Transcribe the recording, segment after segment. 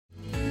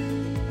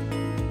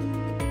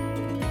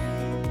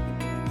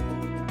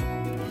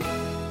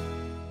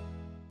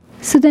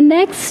So the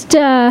next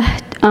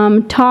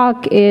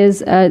talk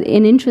is an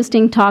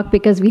interesting talk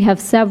because we have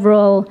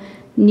several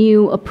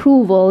new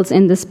approvals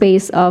in the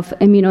space of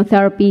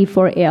immunotherapy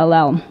for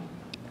ALL.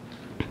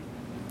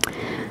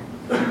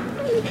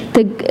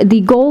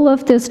 The goal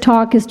of this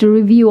talk is to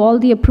review all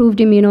the approved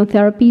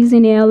immunotherapies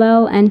in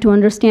ALL and to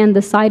understand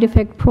the side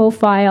effect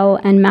profile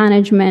and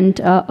management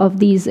of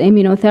these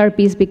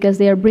immunotherapies, because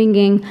they are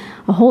bringing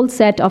a whole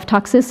set of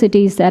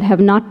toxicities that have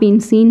not been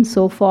seen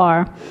so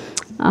far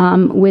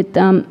with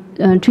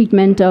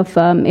treatment of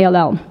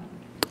ALL.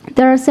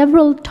 There are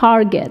several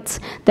targets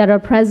that are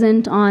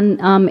present on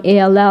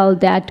ALL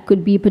that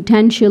could be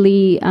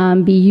potentially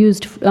be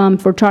used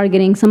for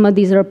targeting. Some of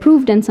these are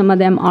approved and some of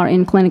them are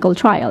in clinical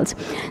trials.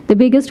 The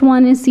biggest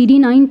one is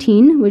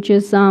CD19, which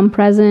is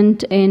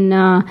present in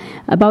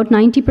about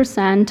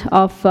 90%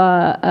 of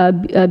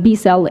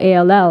B-cell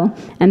ALL.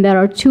 And there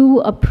are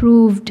two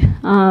approved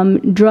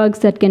drugs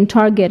that can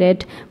target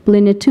it,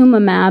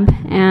 blinatumomab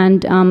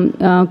and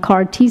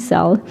CAR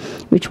T-cell,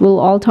 which we'll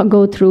all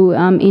go through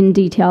in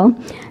detail.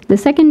 The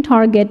second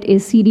target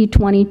is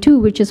CD22,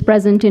 which is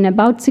present in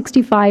about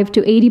 65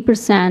 to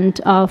 80%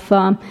 of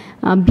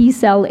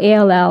B-cell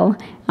ALL,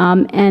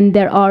 and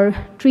there are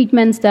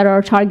treatments that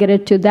are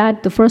targeted to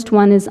that. The first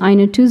one is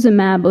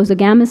inotuzumab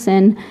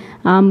ozogamicin,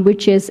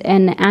 which is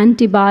an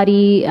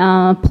antibody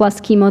plus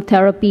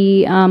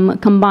chemotherapy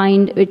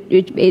combined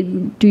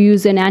to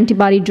use an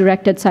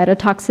antibody-directed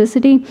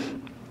cytotoxicity.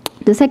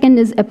 The second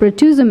is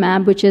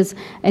epratuzumab, which is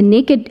a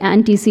naked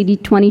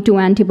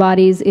anti-CD22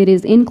 antibodies. It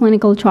is in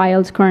clinical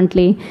trials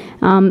currently,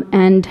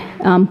 and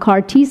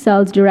CAR T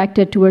cells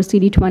directed towards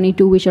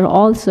CD22, which are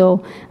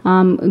also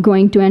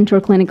going to enter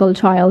clinical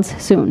trials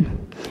soon.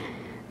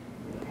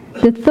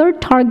 The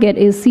third target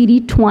is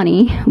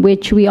CD20,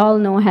 which we all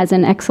know has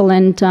an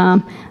excellent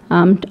antibody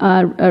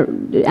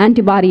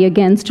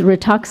against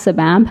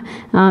rituximab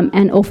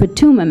and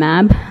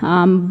ofatumumab.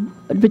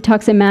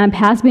 Rituximab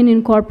has been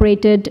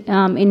incorporated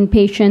in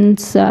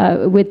patients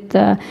with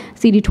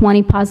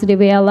CD20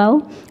 positive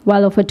ALL,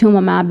 while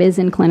ofatumumab is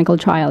in clinical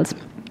trials.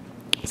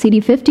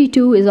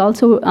 CD52 is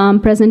also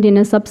present in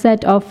a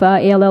subset of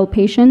ALL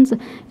patients.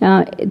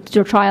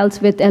 The trials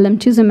with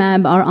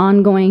alemtuzumab are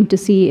ongoing to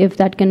see if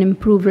that can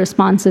improve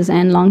responses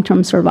and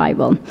long-term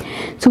survival.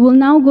 So we'll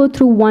now go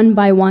through one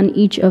by one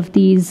each of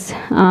these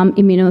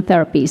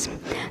immunotherapies.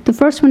 The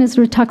first one is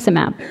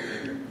rituximab.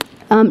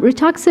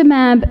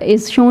 Rituximab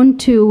is shown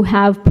to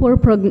have poor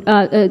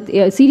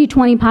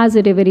CD20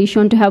 positivity,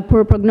 shown to have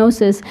poor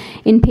prognosis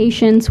in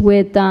patients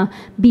with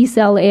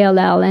B-cell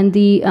ALL, and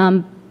the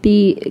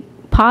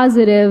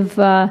positive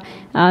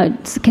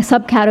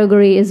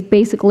subcategory is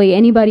basically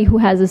anybody who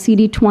has a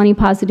CD20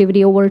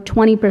 positivity over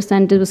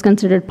 20%. It was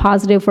considered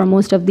positive for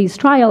most of these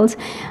trials,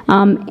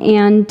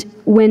 and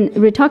when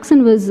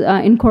Rituxan was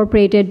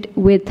incorporated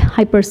with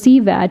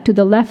hyper-CVAD, to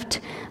the left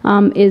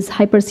is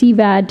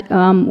hyper-CVAD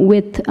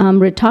with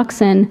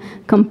Rituxan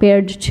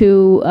compared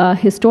to a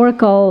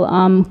historical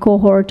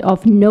cohort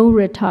of no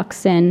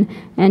Rituxan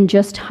and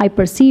just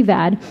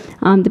hyper-CVAD.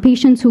 The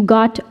patients who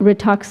got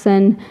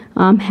Rituxan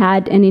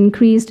had an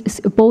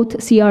increased both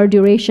CR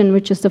duration,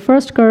 which is the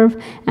first curve,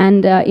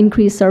 and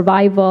increased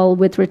survival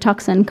with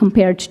Rituxan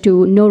compared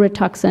to no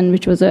Rituxan,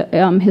 which was a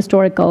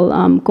historical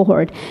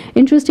cohort.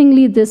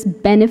 Interestingly, this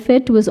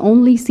benefit was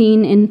only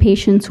seen in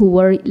patients who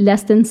were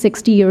less than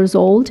 60 years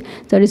old.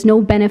 There is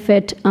no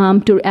benefit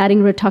to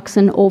adding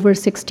Rituxan over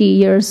 60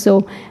 years.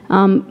 So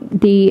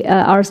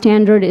our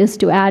standard is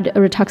to add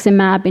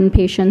rituximab in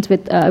patients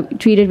with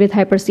treated with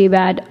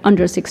hyper-CVAD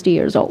under 60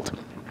 years old.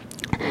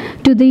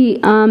 To the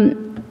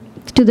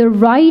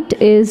right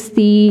is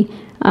the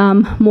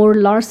more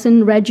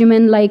Larson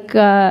regimen-like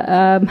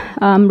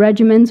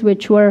regimens,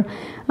 which were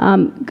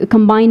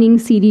combining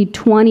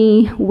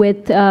CD20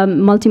 with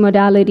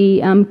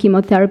multimodality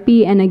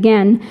chemotherapy. And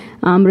again,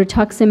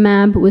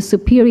 rituximab was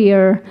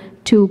superior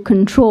to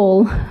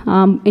control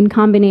in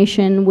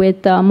combination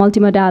with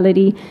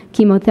multimodality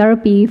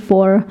chemotherapy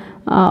for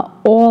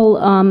all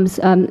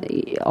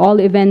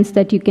events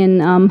that you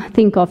can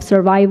think of: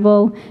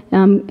 survival,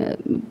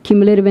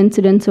 cumulative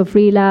incidence of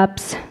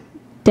relapse,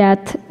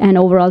 death, and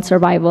overall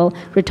survival.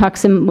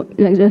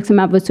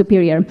 Rituximab was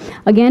superior.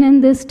 Again,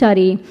 in this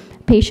study,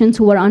 patients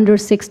who were under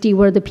 60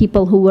 were the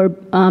people who were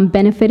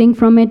benefiting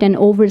from it, and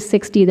over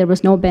 60, there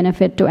was no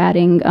benefit to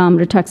adding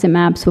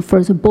rituximab. So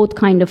for both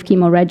kind of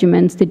chemo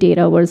regimens, the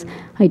data was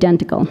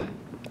identical.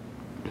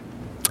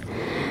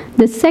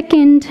 The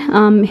second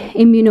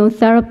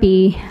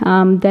immunotherapy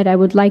that I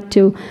would like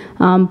to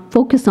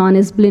focus on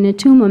is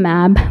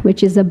blinatumomab,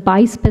 which is a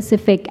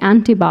bispecific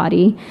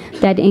antibody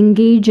that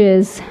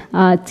engages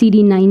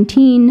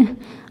CD19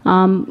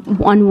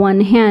 on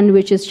one hand,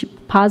 which is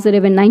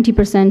positive in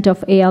 90%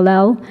 of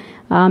ALL,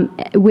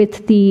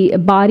 with the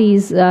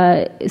body's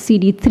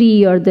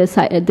CD3 or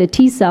the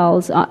T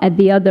cells at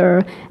the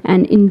other,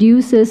 and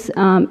induces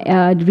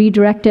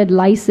redirected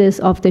lysis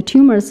of the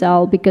tumor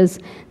cell, because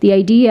the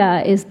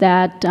idea is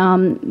that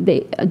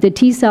the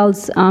T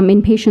cells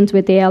in patients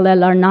with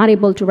ALL are not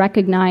able to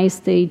recognize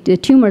the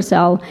tumor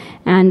cell,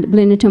 and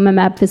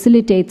blinatumomab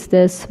facilitates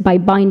this by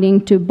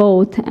binding to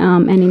both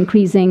and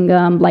increasing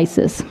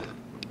lysis.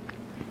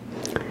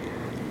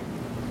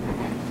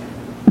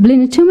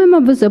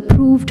 Blinatumomab was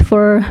approved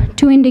for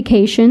 2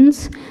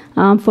 indications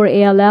for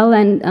ALL,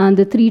 and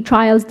the 3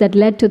 trials that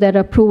led to that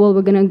approval,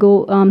 we're going to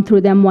go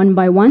through them one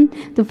by one.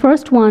 The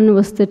first one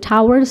was the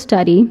TOWER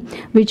study,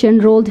 which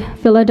enrolled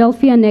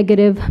Philadelphia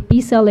negative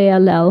B-cell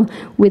ALL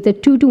with a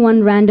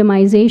 2-to-1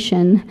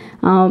 randomization.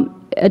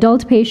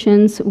 Adult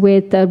patients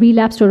with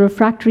relapsed or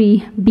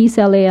refractory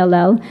B-cell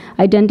ALL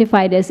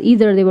identified as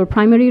either they were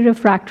primary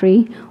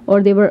refractory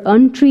or they were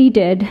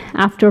untreated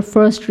after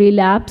first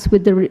relapse,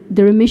 with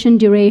the remission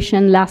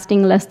duration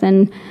lasting less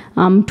than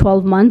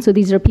 12 months. So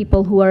these are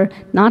people who are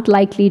not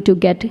likely to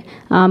get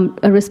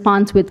a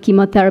response with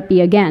chemotherapy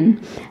again,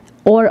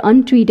 or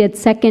untreated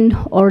second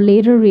or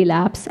later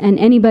relapse, and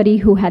anybody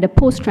who had a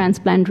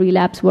post-transplant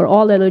relapse were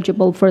all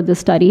eligible for the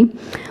study.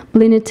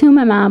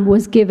 Blinatumomab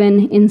was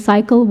given in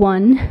cycle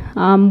 1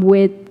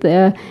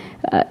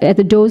 at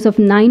the dose of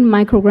 9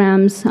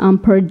 micrograms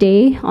per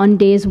day on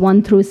days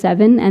 1 through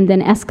 7, and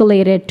then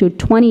escalated to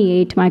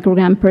 28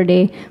 microgram per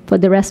day for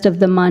the rest of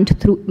the month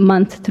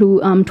through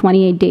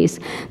 28 days.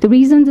 The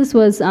reason this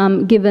was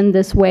given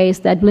this way is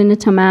that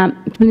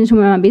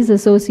blinatumomab is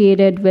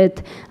associated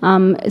with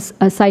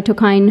a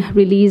cytokine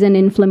release and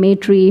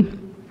inflammatory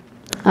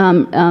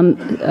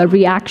a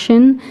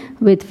reaction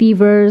with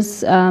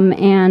fevers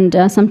and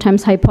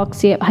sometimes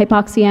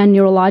hypoxia and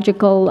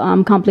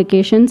neurological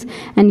complications,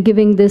 and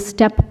giving this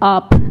step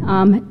up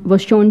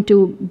was shown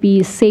to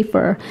be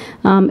safer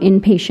in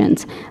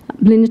patients.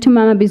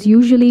 Blinatumomab is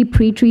usually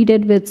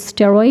pre-treated with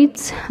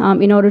steroids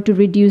in order to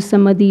reduce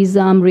some of these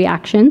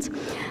reactions.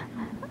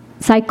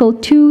 Cycle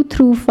 2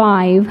 through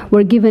 5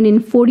 were given in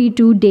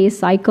 42-day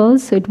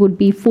cycles, so it would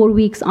be 4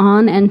 weeks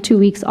on and 2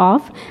 weeks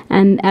off.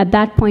 And at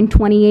that point,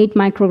 28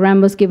 microgram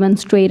was given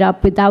straight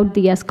up without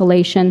the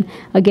escalation,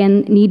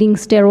 again needing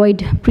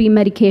steroid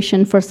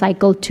pre-medication for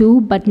cycle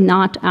 2, but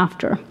not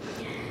after.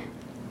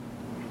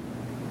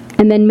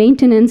 And then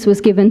maintenance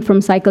was given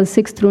from cycle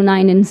 6 through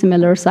 9 in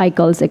similar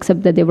cycles,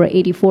 except that they were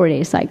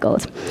 84-day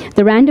cycles.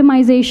 The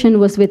randomization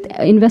was with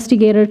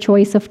investigator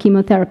choice of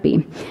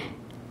chemotherapy.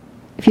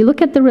 If you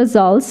look at the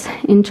results,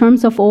 in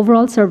terms of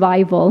overall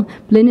survival,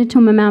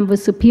 blinatumomab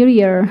was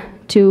superior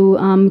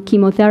to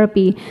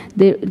chemotherapy.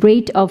 The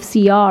rate of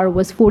CR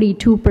was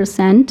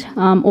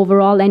 42%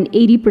 overall, and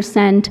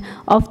 80%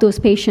 of those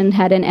patients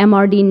had an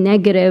MRD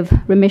negative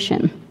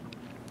remission.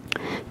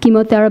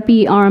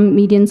 Chemotherapy arm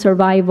median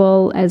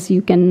survival, as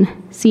you can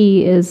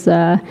see, is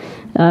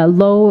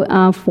low,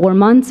 4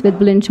 months, with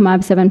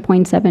blinatumomab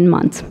 7.7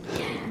 months.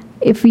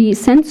 If we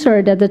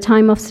censored at the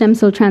time of stem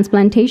cell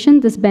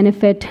transplantation, this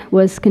benefit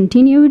was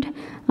continued,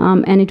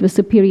 and it was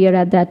superior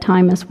at that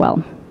time as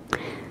well.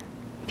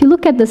 If you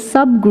look at the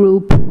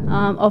subgroup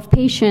of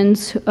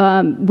patients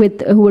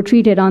who were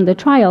treated on the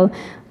trial,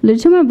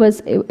 blinatumomab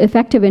was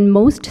effective in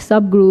most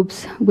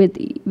subgroups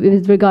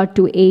with regard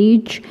to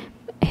age,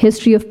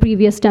 history of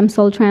previous stem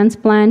cell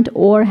transplant,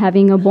 or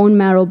having a bone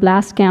marrow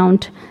blast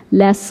count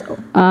less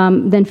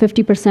than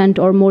 50%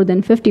 or more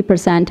than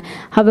 50%.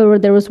 However,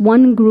 there was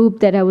one group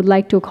that I would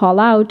like to call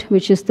out,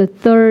 which is the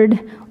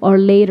 3rd or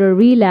later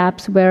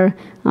relapse, where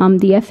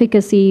the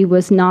efficacy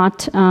was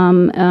not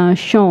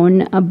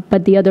shown,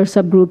 but the other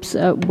subgroups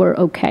were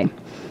okay.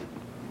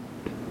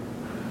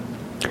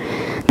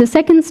 The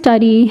second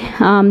study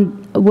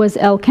was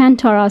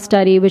Alcantara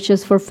study, which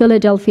is for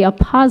Philadelphia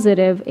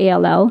positive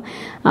ALL.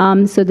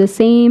 So the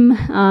same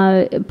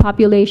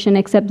population,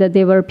 except that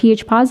they were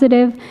Ph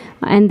positive,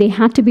 and they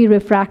had to be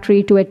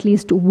refractory to at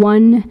least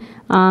one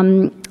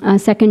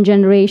second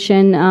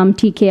generation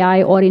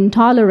TKI, or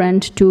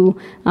intolerant to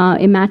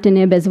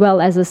imatinib as well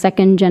as a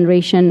second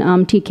generation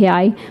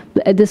TKI.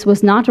 This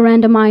was not a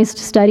randomized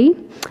study.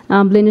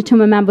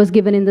 Blinatumomab was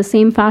given in the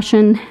same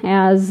fashion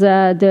as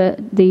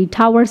the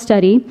TOWER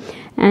study.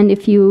 And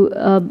if you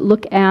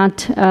look at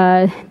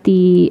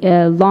the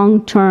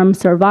long-term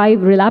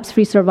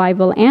relapse-free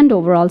survival and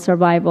overall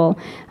survival,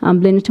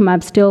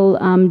 blinatumomab still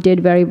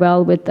did very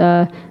well with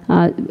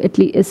at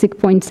least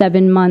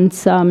 6.7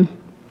 months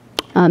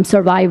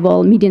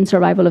median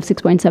survival of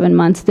 6.7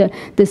 months. The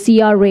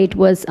CR rate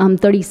was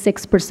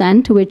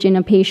 36%, which in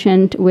a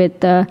patient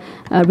with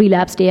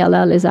relapsed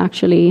ALL is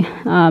actually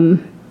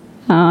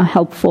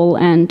helpful,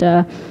 and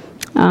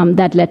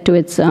that led to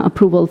its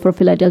approval for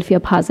Philadelphia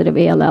positive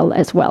ALL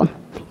as well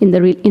in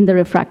the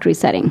refractory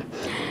setting.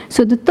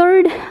 So the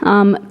third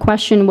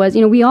question was,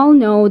 we all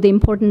know the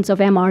importance of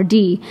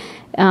MRD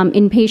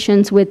in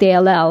patients with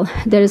ALL.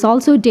 There is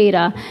also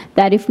data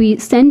that if we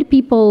send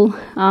people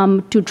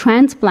to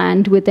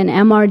transplant with an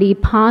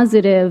MRD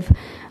positive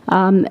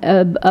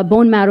a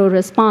bone marrow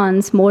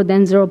response more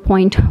than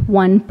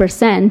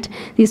 0.1%,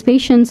 these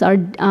patients are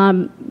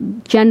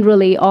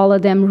generally, all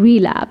of them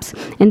relapse.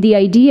 And the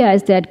idea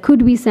is that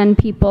could we send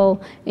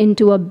people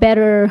into a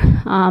better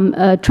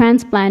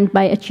transplant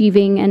by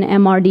achieving an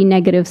MRD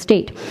negative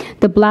state?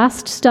 The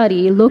BLAST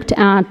study looked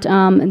at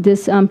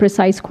this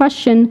precise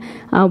question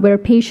where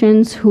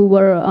patients who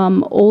were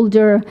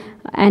older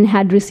and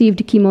had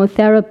received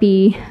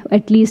chemotherapy,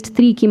 at least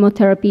 3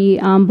 chemotherapy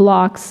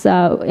blocks,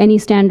 any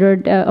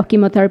standard of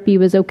chemotherapy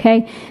was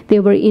okay. They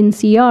were in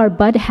CR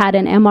but had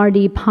an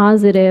MRD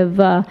positive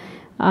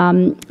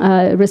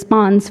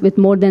response with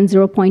more than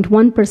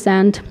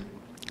 0.1%.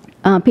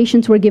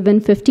 Patients were given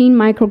 15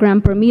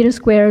 microgram per meter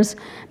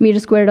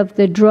squared of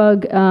the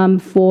drug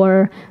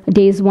for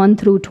days 1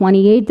 through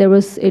 28.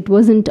 It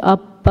wasn't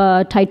up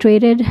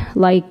titrated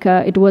like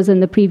it was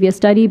in the previous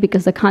study,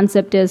 because the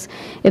concept is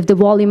if the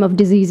volume of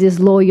disease is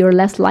low, you're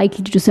less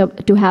likely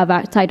to have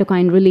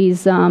cytokine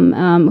release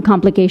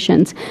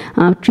complications.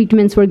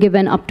 Treatments were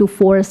given up to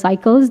 4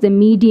 cycles. The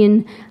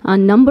median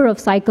number of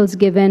cycles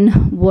given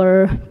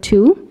were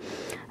 2.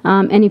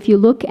 And if you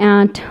look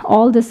at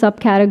all the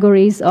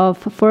subcategories of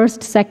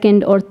first,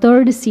 second, or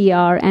third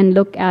CR and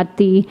look at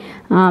the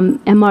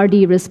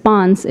MRD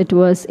response, it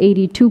was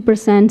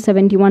 82%,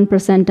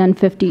 71%, and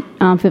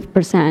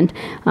 50%,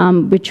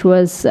 which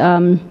was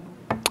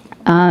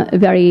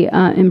very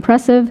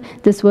impressive.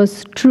 This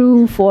was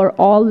true for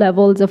all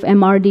levels of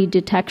MRD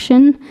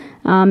detection,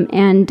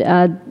 and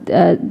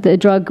the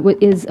drug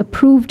is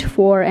approved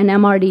for an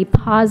MRD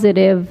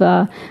positive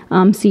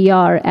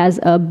CR as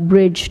a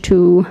bridge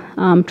to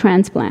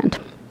transplant,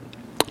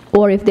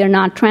 or if they're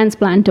not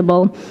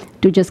transplantable,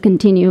 to just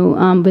continue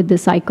with the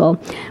cycle.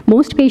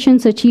 Most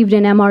patients achieved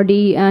an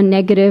MRD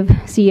negative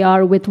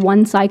CR with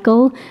 1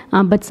 cycle,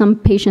 but some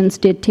patients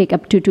did take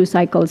up to 2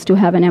 cycles to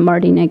have an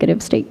MRD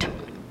negative state.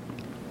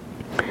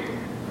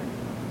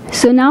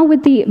 So now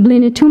with the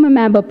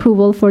blinatumomab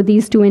approval for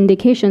these 2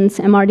 indications,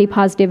 MRD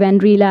positive and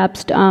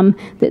relapsed,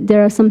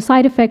 there are some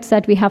side effects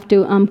that we have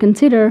to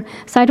consider.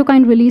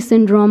 Cytokine release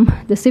syndrome,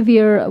 the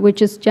severe,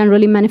 which is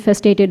generally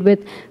manifested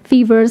with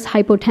fevers,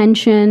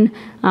 hypotension,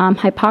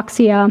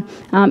 hypoxia,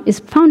 is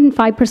found in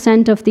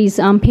 5% of these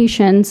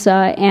patients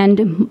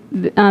and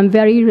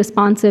very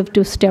responsive to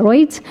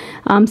steroids.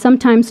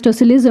 Sometimes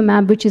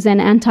tocilizumab, which is an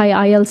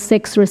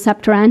anti-IL-6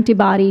 receptor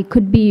antibody,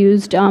 could be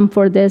used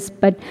for this,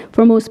 but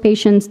for most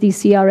patients, the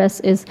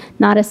CRS is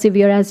not as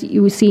severe as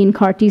you see in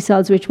CAR T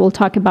cells, which we'll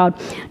talk about.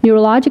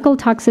 Neurological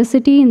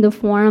toxicity in the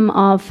form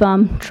of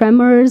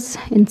tremors,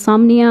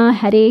 insomnia,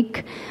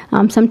 headache,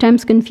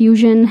 sometimes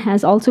confusion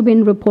has also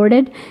been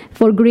reported.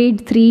 For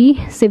grade 3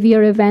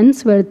 severe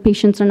events where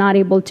patients are not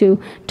able to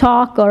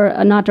talk or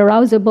are not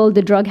arousable,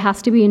 the drug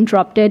has to be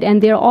interrupted, and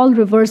they're all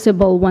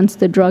reversible once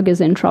the drug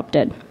is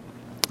interrupted.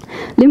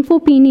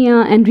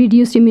 Lymphopenia and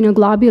reduced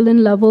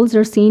immunoglobulin levels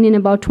are seen in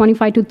about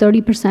 25 to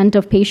 30%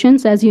 of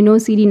patients. As you know,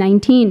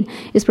 CD19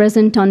 is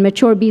present on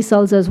mature B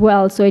cells as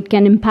well, so it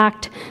can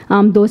impact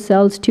those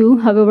cells too.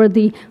 However,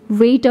 the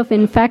rate of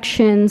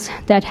infections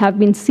that have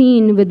been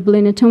seen with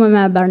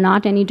blinatumomab are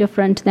not any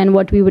different than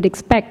what we would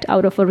expect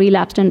out of a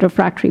relapsed and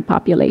refractory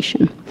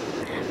population.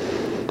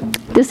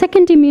 The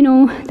second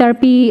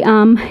immunotherapy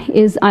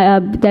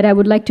that I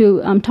would like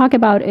to talk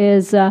about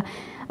is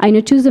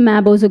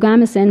inotuzumab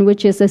ozogamicin,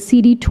 which is a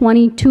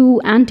CD22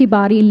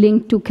 antibody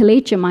linked to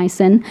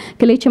calicheamicin.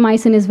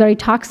 Calicheamicin is very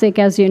toxic,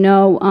 as you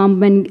know,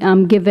 when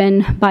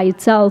given by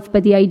itself,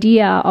 but the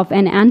idea of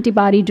an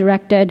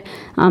antibody-directed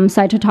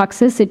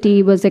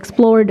cytotoxicity was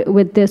explored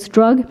with this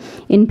drug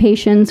in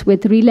patients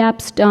with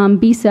relapsed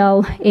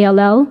B-cell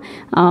ALL.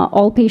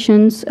 All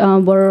patients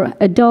were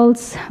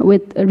adults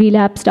with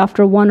relapsed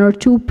after 1 or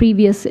 2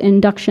 previous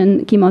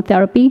induction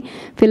chemotherapy.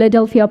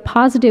 Philadelphia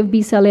positive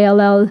B-cell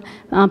ALL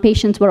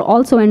patients were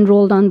also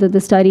enrolled under the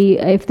study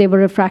if they were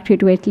refractory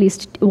to at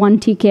least 1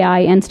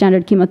 TKI and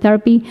standard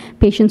chemotherapy.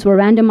 Patients were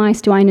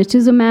randomized to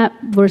inotuzumab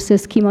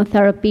versus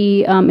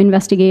chemotherapy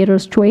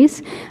investigator's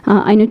choice.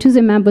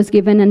 Inotuzumab was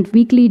given at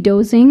weekly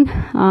dosing,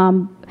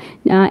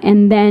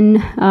 and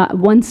then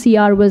once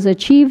CR was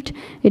achieved,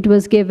 it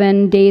was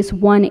given days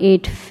 1,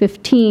 8,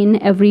 15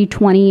 every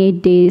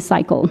 28-day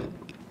cycle.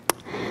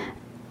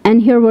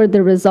 And here were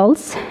the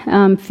results.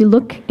 If you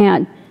look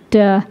at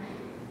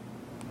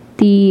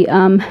the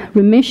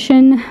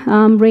remission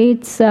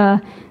rates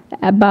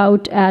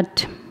about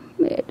at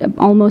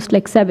almost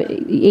like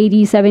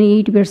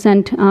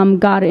 80%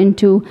 got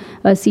into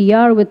a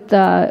CR with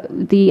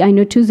the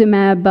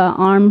inotuzumab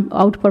arm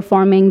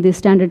outperforming the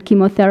standard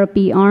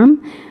chemotherapy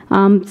arm.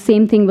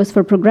 Same thing was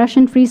for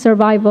progression-free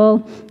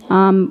survival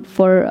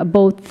for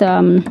both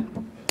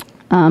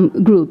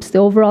groups. The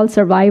overall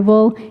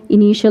survival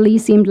initially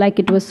seemed like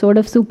it was sort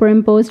of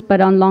superimposed, but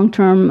on long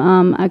term,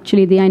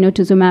 actually the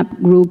inotuzumab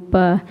group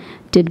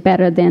did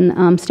better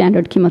than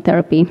standard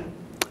chemotherapy.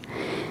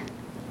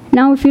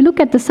 Now, if you look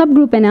at the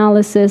subgroup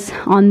analysis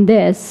on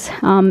this,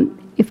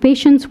 if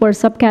patients were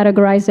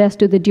subcategorized as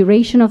to the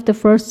duration of the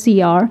first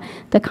CR,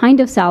 the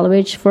kind of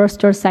salvage,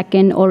 first or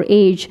second, or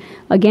age,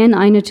 again,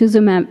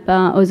 inotuzumab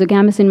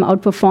ozogamicin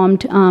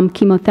outperformed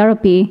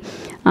chemotherapy.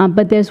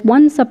 But there's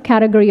one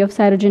subcategory of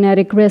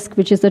cytogenetic risk,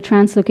 which is the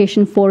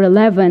translocation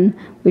 411,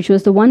 which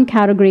was the one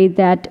category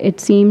that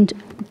it seemed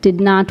did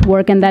not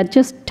work, and that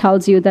just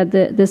tells you that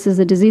this is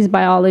a disease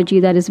biology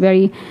that is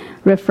very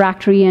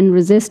refractory and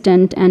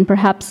resistant, and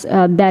perhaps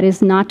that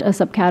is not a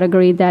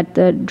subcategory that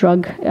the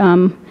drug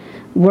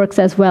works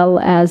as well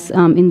as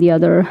in the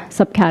other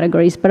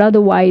subcategories. But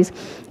otherwise,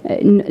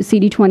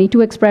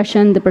 CD22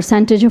 expression, the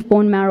percentage of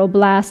bone marrow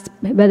blasts,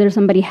 whether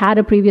somebody had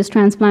a previous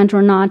transplant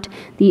or not,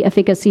 the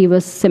efficacy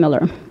was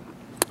similar.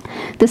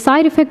 The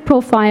side effect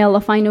profile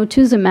of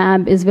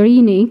inotuzumab is very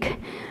unique.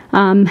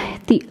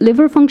 The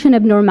liver function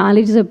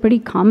abnormalities are pretty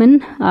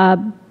common,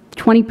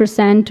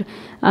 20%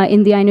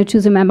 in the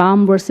inotuzumab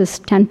arm versus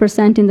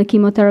 10% in the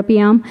chemotherapy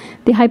arm.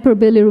 The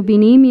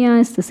hyperbilirubinemia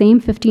is the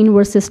same, 15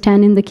 versus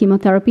 10 in the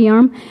chemotherapy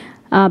arm.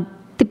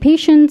 The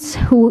patients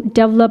who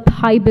develop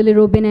high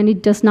bilirubin and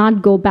it does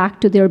not go back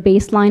to their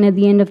baseline at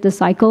the end of the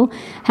cycle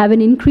have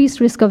an increased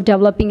risk of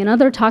developing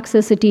another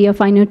toxicity of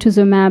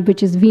inotuzumab,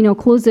 which is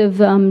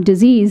veno-occlusive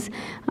disease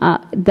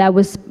that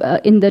was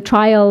in the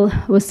trial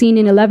was seen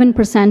in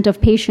 11% of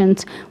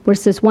patients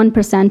versus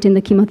 1% in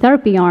the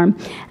chemotherapy arm.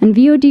 And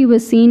VOD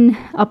was seen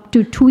up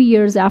to 2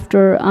 years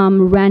after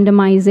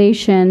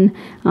randomization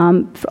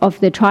of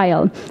the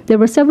trial. There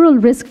were several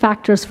risk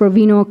factors for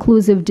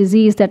veno-occlusive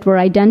disease that were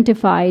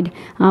identified.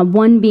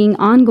 One being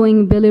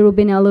ongoing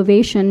bilirubin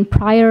elevation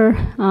prior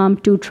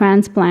to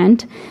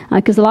transplant,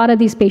 because a lot of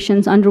these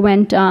patients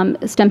underwent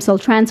stem cell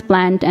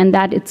transplant, and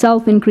that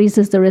itself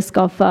increases the risk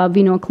of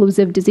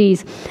veno-occlusive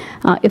disease.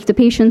 If the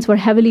patients were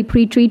heavily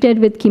pretreated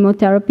with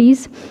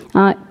chemotherapies,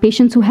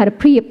 patients who had a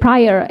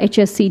prior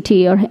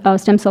HSCT or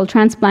stem cell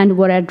transplant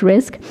were at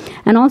risk,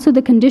 and also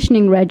the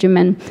conditioning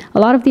regimen. A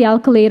lot of the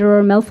alkylator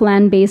or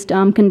melphalan-based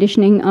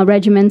conditioning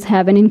regimens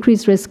have an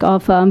increased risk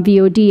of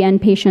VOD,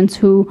 and patients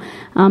who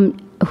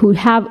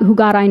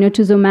got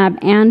inotuzumab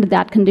and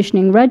that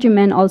conditioning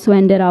regimen also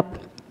ended up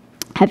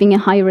having a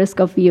high risk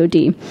of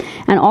VOD.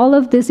 And all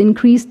of this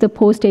increased the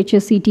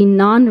post-HSCT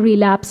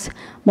non-relapse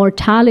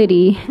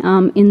mortality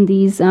in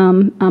these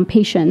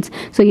patients.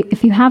 So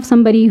if you have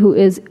somebody who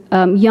is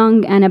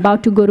young and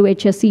about to go to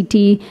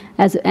HSCT,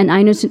 and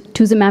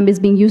inotuzumab is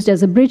being used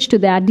as a bridge to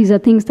that, these are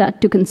things that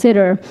to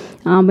consider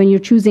when you're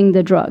choosing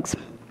the drugs.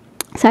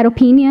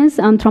 Cytopenias,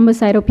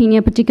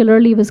 thrombocytopenia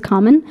particularly was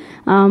common,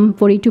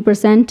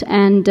 42%,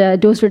 and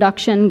dose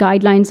reduction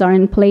guidelines are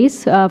in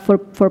place for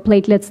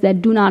platelets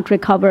that do not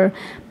recover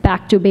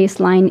back to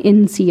baseline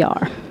in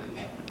CR.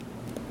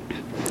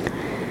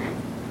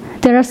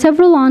 There are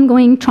several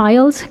ongoing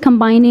trials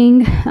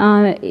combining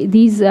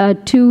these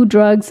two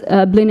drugs,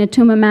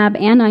 blinatumomab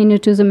and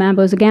inotuzumab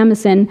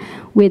ozogamicin,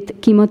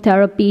 with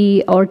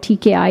chemotherapy or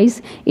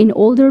TKIs. In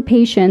older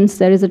patients,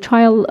 there is a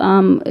trial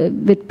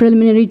with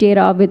preliminary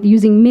data with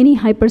using mini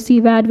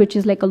hyper-CVAD, which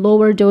is like a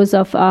lower dose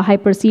of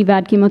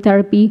hyper-CVAD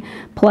chemotherapy,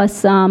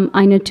 plus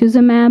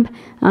inotuzumab,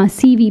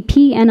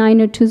 CVP and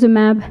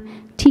inotuzumab,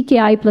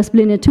 TKI plus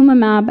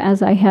blinatumomab,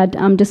 as I had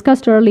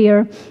discussed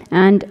earlier,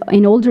 and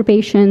in older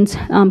patients,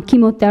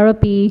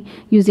 chemotherapy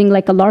using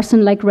like a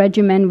Larson-like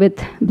regimen with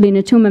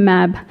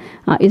blinatumomab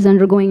is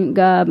undergoing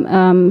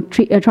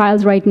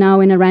trials right now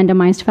in a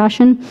randomized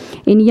fashion.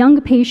 In young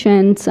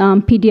patients,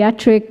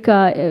 pediatric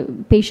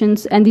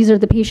patients, and these are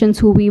the patients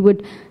who we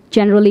would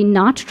generally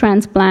not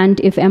transplant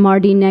if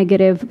MRD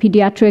negative,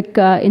 pediatric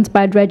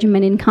inspired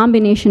regimen in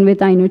combination with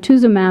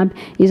inotuzumab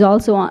is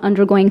also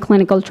undergoing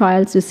clinical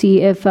trials to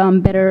see if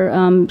better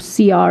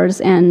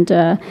CRs and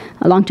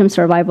long-term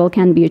survival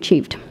can be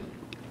achieved.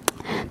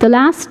 The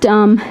last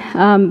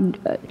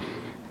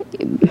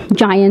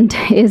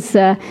giant is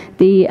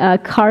the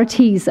CAR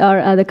Ts,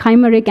 or the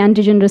chimeric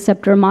antigen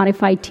receptor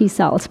modified T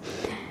cells.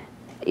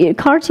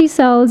 CAR T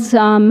cells,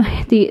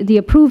 the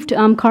approved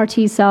CAR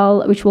T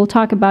cell, which we'll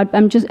talk about,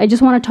 I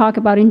just want to talk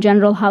about in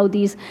general how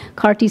these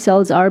CAR T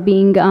cells are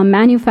being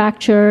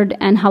manufactured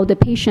and how the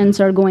patients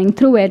are going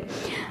through it.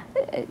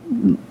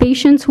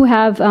 Patients who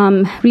have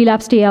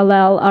relapsed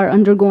ALL are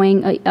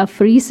undergoing a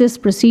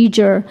apheresis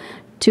procedure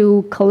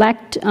to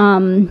collect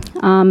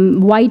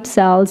white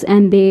cells,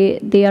 and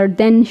they are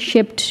then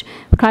shipped,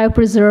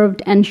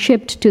 cryopreserved, and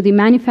shipped to the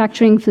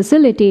manufacturing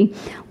facility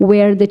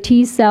where the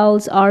T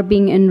cells are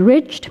being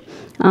enriched.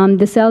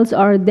 The cells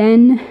are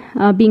then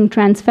being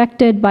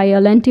transfected by a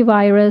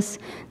lentivirus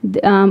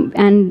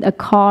and a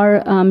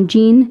CAR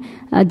gene.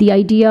 The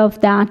idea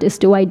of that is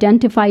to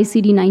identify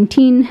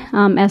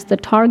CD19 as the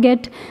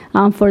target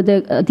for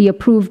the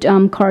approved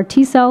CAR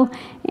T cell,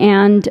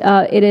 and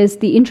it is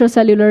the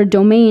intracellular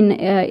domain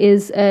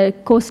is a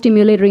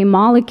co-stimulatory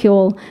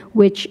molecule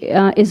which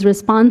is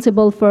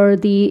responsible for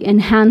the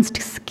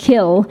enhanced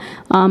kill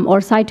or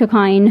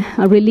cytokine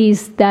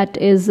release that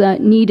is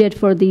needed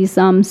for these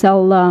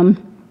cell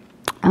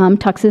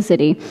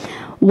toxicity.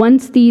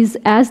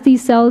 As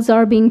these cells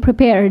are being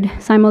prepared,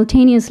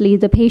 simultaneously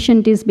the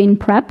patient is being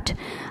prepped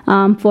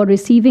for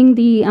receiving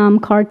the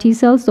CAR T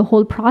cells. The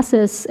whole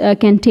process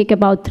can take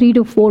about 3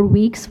 to 4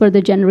 weeks for the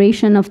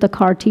generation of the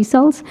CAR T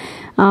cells.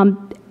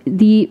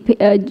 The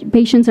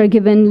patients are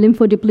given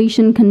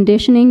lymphodepletion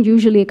conditioning,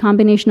 usually a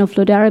combination of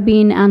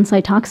fludarabine and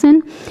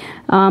Cytoxan,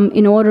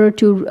 in order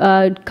to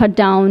cut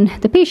down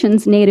the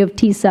patient's native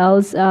T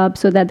cells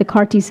so that the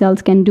CAR T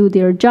cells can do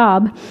their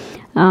job.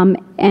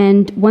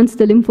 And once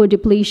the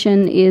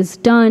lymphodepletion is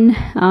done,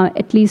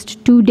 at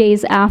least 2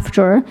 days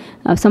after,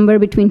 somewhere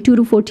between 2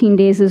 to 14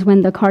 days is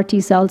when the CAR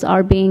T cells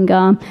are being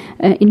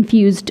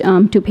infused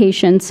to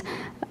patients,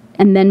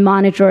 and then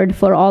monitored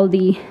for all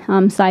the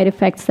side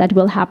effects that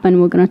will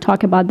happen. We're going to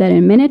talk about that in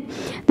a minute.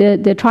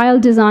 The trial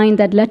design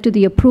that led to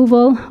the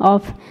approval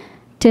of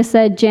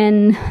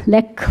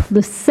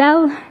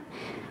Tesagenlecleucel,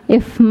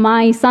 if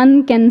my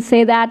son can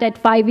say that at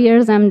 5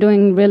 years, I'm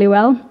doing really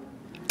well.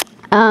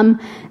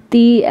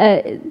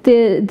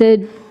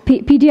 The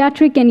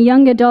pediatric and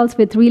young adults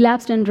with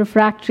relapsed and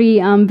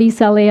refractory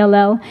B-cell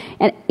ALL,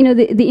 and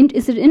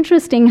it's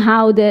interesting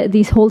how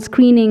this whole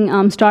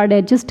screening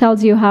started. Just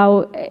tells you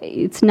how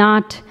it's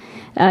not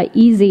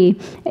easy.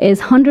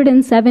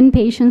 107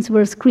 patients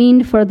were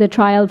screened for the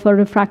trial for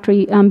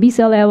refractory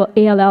B-cell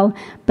ALL,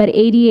 but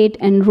 88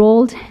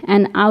 enrolled,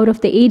 and out of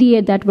the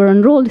 88 that were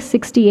enrolled,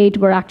 68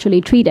 were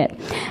actually treated.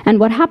 And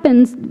what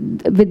happens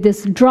with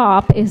this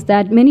drop is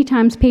that many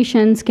times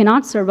patients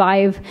cannot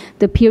survive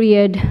the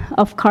period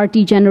of CAR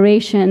T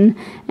generation,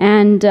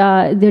 and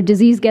their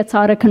disease gets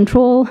out of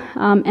control,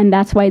 and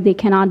that's why they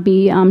cannot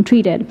be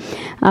treated.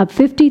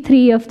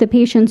 53 of the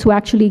patients who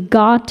actually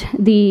got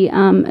the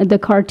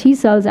CAR T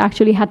cells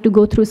actually had to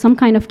go through some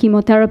kind of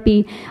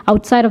chemotherapy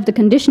outside of the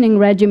conditioning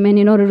regimen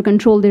in order to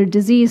control their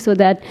disease so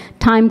that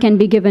time can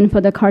be given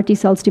for the CAR T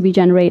cells to be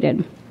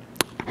generated.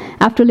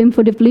 After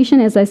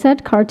lymphodepletion, as I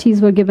said, CAR Ts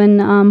were given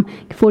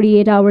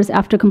 48 hours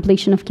after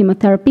completion of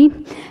chemotherapy,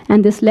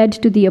 and this led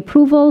to the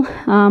approval.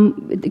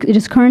 It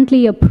is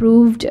currently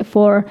approved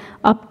for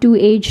up to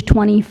age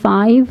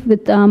 25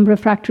 with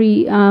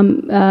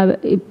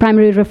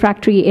primary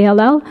refractory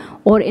ALL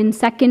or in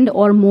second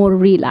or more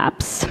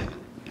relapse.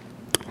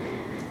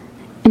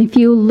 And if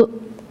you look,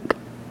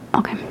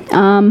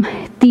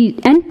 the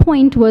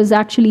endpoint was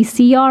actually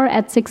CR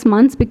at 6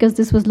 months because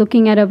this was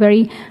looking at a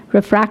very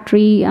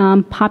refractory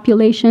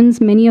populations.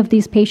 Many of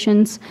these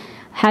patients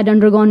had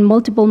undergone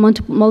multiple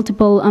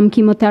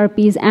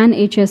chemotherapies and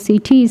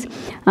HSCTs.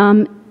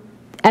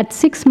 At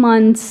 6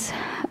 months,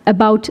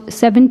 about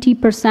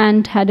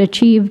 70% had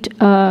achieved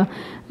a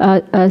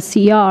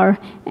CR,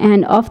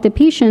 and of the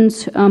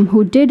patients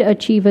who did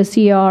achieve a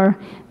CR,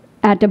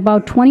 at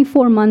about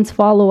 24 months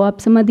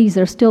follow-up, some of these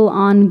are still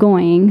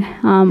ongoing,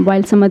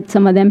 while some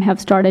of them have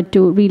started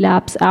to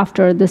relapse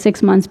after the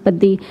 6 months. But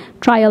the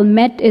trial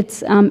met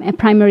its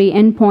primary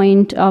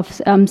endpoint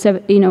of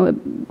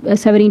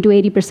 70 to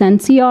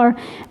 80% CR,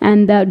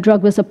 and the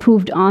drug was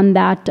approved on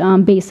that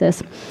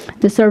basis.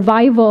 The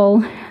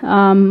survival,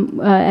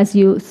 as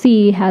you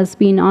see, has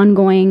been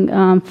ongoing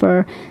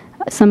for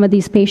some of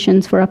these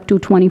patients for up to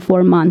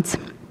 24 months.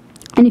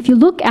 And if you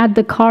look at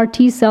the CAR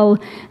T cell,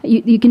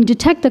 you can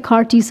detect the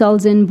CAR T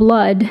cells in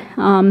blood.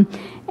 And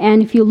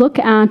if you look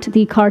at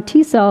the CAR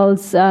T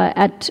cells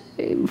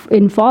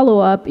in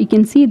follow-up, you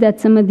can see that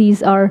some of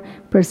these are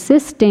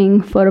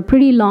persisting for a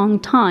pretty long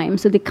time.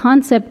 So the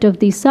concept of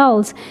these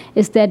cells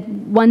is that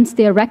once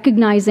they're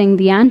recognizing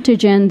the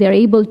antigen, they're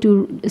able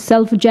to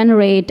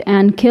self-generate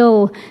and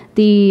kill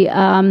the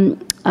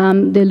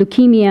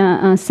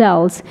leukemia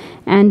cells.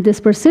 And this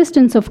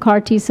persistence of CAR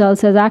T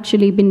cells has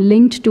actually been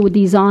linked to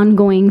these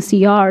ongoing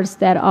CRs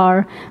that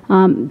are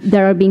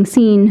being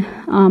seen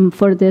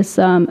for this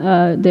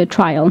the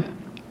trial.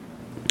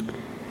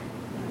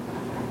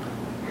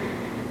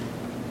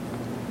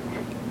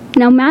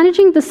 Now,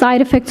 managing the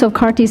side effects of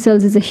CAR T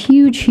cells is a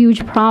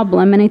huge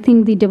problem, and I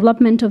think the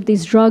development of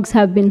these drugs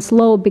have been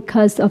slow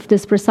because of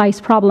this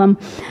precise problem.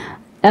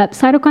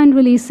 Cytokine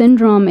release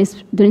syndrome,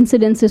 the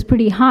incidence is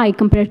pretty high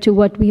compared to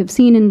what we have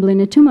seen in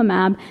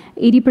blinatumomab.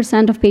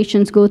 80% of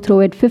patients go through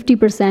it,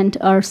 50%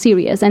 are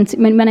serious. And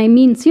when I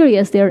mean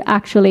serious, they're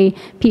actually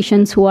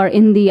patients who are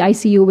in the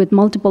ICU with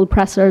multiple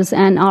pressors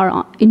and are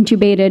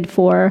intubated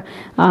for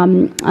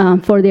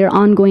their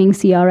ongoing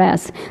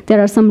CRS.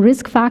 There are some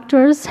risk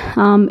factors,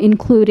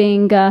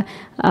 including a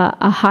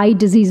high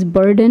disease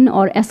burden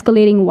or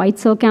escalating white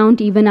cell count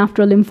even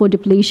after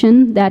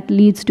lymphodepletion that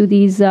leads to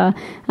these a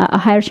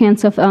higher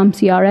chance of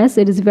CRS.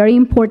 It is very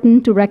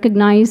important to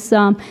recognize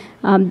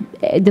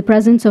the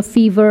presence of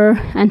fever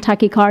and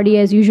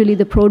tachycardia is usually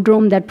the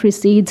prodrome that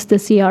precedes the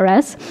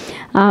CRS.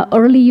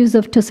 Early use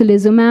of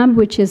tocilizumab,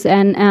 which is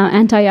an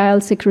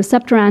anti-IL-6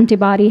 receptor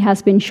antibody,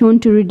 has been shown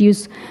to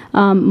reduce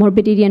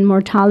morbidity and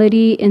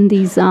mortality in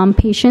these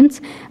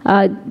patients.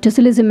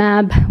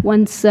 Tocilizumab,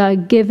 once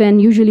given,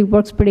 usually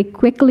works pretty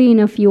quickly in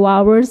a few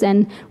hours,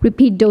 and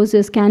repeat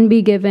doses can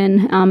be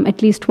given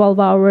at least 12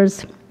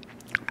 hours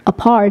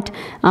apart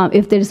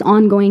if there's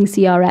ongoing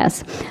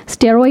CRS.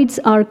 Steroids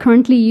are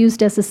currently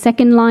used as a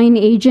second-line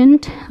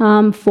agent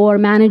for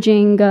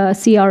managing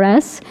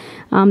CRS.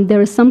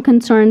 There is some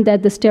concern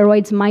that the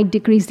steroids might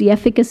decrease the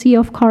efficacy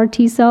of CAR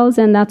T cells,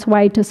 and that's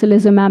why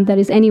tocilizumab, that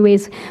is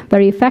anyways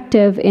very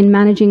effective in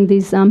managing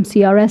these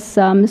CRS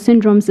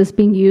syndromes, is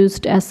being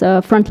used as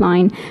a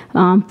frontline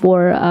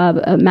for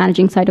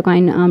managing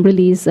cytokine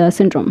release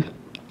syndrome.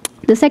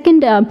 The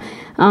second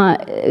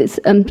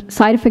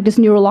side effect is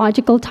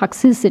neurological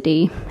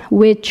toxicity,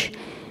 which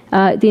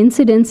the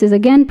incidence is,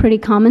 again, pretty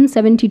common.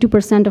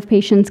 72% of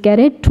patients get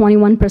it.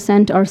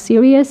 21% are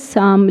serious,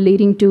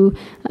 leading to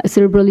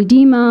cerebral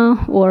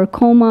edema or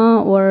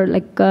coma or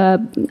like a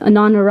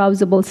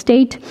non-arousable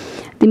state.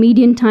 The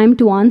median time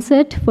to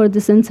onset for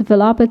this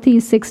encephalopathy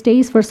is 6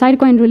 days. For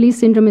cytokine release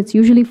syndrome, it's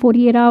usually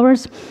 48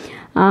 hours.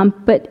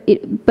 But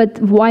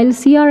while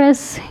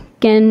CRS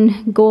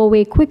can go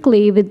away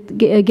quickly with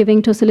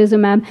giving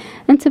tocilizumab,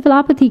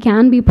 encephalopathy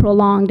can be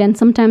prolonged and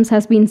sometimes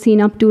has been seen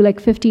up to like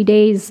 50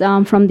 days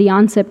from the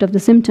onset of the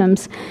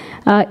symptoms.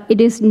 It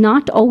is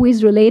not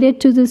always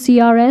related to the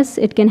CRS.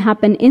 It can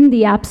happen in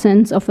the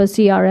absence of a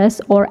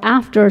CRS or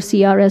after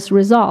CRS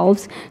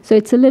resolves. So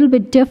it's a little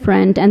bit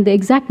different, and the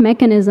exact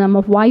mechanism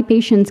of why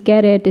patients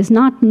get it is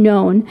not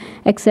known,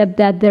 except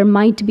that there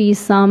might be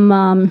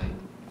some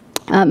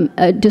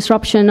a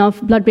disruption of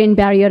blood-brain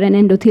barrier and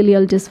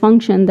endothelial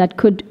dysfunction that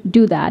could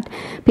do that.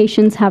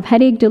 Patients have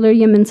headache,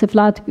 delirium,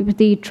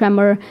 encephalopathy,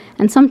 tremor,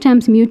 and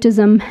sometimes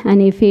mutism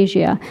and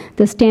aphasia.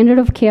 The standard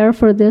of care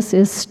for this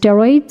is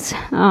steroids,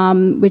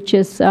 which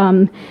is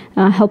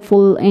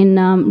helpful in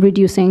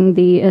reducing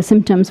the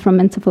symptoms from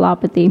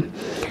encephalopathy.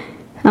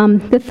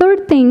 The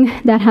third thing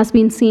that has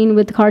been seen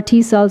with CAR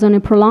T cells in a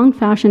prolonged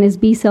fashion is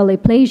B-cell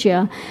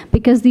aplasia,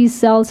 because these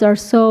cells are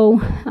so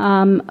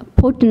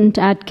potent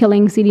at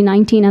killing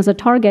CD19 as a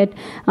target.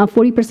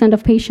 40%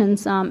 of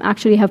patients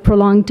actually have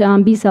prolonged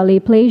B-cell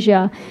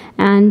aplasia,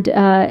 and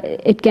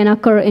it can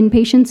occur in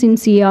patients in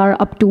CR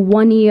up to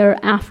 1 year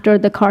after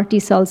the CAR T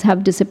cells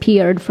have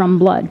disappeared from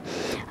blood.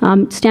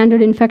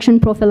 Standard infection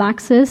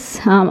prophylaxis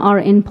are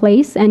in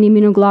place, and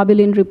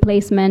immunoglobulin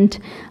replacement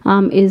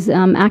is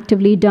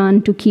actively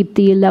done to keep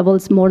the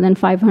levels more than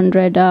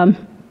 500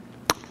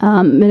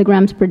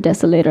 milligrams per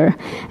deciliter.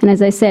 And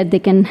as I said, they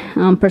can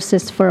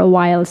persist for a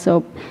while,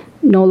 so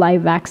no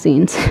live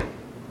vaccines.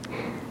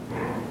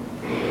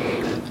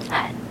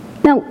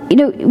 Now,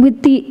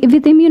 with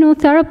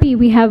immunotherapy,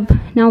 we have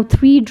now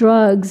 3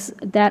 drugs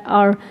that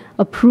are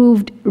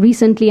approved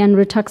recently, and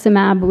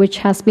rituximab, which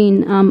has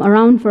been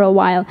around for a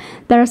while.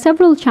 There are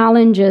several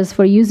challenges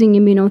for using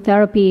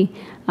immunotherapy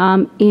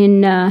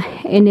in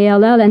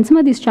ALL, and some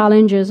of these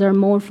challenges are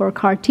more for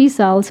CAR T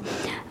cells,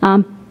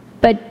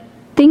 but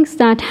things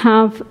that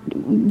have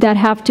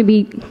to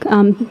be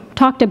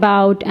talked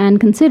about and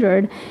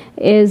considered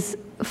is,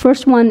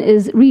 first one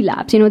is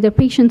relapse. There are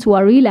patients who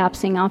are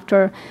relapsing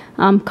after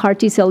CAR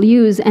T cell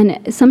use, and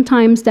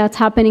sometimes that's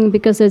happening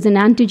because there's an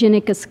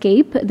antigenic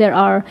escape.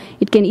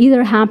 It can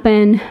either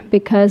happen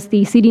because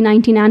the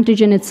CD19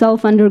 antigen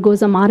itself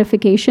undergoes a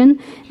modification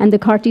and the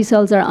CAR T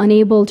cells are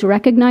unable to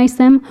recognize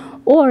them,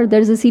 or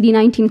there's a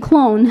CD19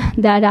 clone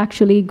that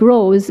actually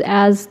grows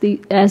as the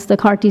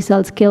CAR T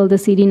cells kill the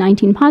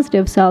CD19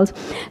 positive cells.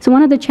 So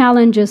one of the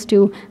challenges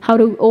to how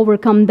to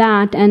overcome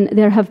that, and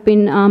there have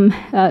been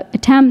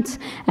attempts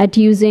at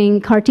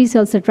using CAR T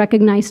cells that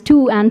recognize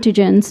 2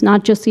 antigens,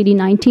 not just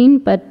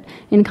CD19, but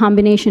in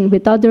combination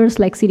with others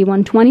like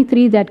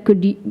CD123, that could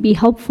be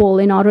helpful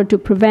in order to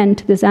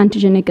prevent this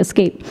antigenic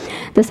escape.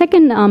 The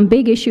second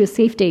big issue is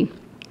safety,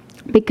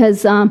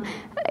 because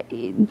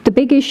the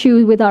big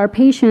issue with our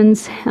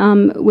patients,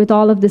 with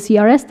all of the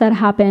CRS that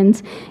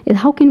happens, is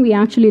how can we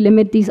actually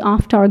limit these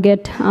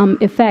off-target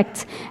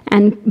effects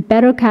and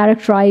better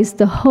characterize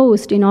the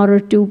host in order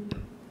to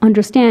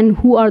understand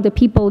who are the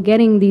people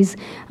getting these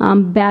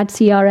bad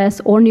CRS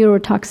or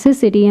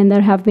neurotoxicity, and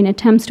there have been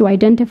attempts to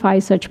identify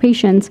such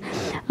patients.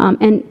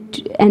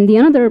 And the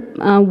other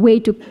way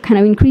to kind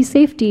of increase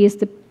safety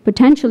is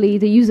potentially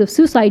the use of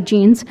suicide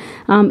genes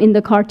in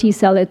the CAR T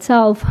cell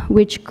itself,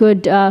 which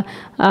could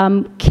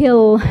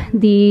kill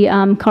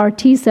the CAR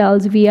T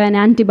cells via an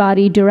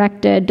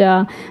antibody-directed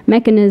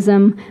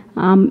mechanism.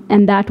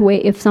 And that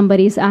way, if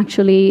somebody is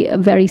actually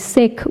very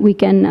sick, we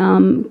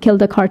can kill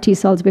the CAR T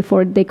cells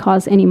before they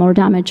cause any more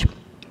damage.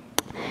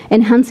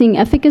 Enhancing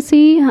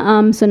efficacy,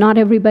 so not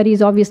everybody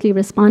is obviously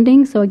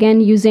responding. So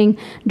again, using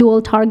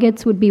dual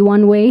targets would be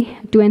one way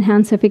to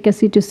enhance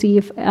efficacy, to see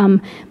if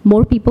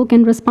more people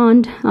can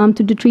respond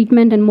to the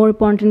treatment, and more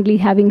importantly,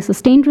 having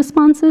sustained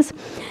responses.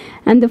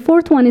 And the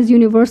fourth one is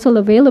universal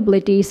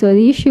availability. So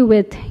the issue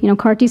with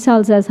CAR T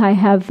cells, as I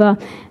have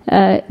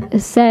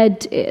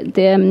said,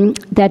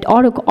 that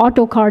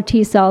auto CAR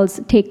T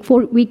cells take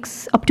 4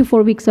 weeks, up to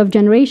 4 weeks of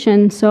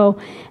generation. So,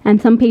 and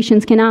some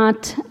patients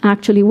cannot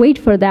actually wait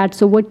for that.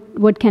 So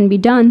what can be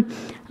done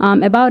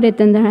about it?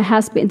 Then there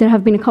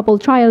have been a couple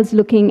trials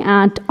looking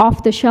at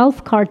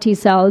off-the-shelf CAR T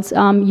cells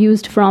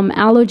used from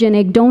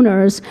allogenic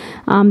donors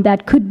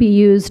that could be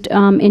used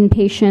in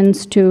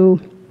patients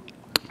to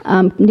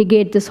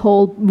negate this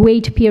whole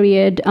wait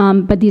period,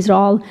 but these are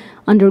all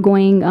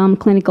undergoing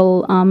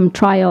clinical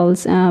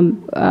trials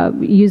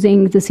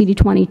using the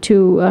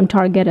CD22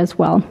 target as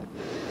well.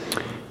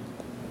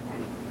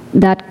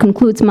 That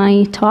concludes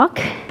my talk.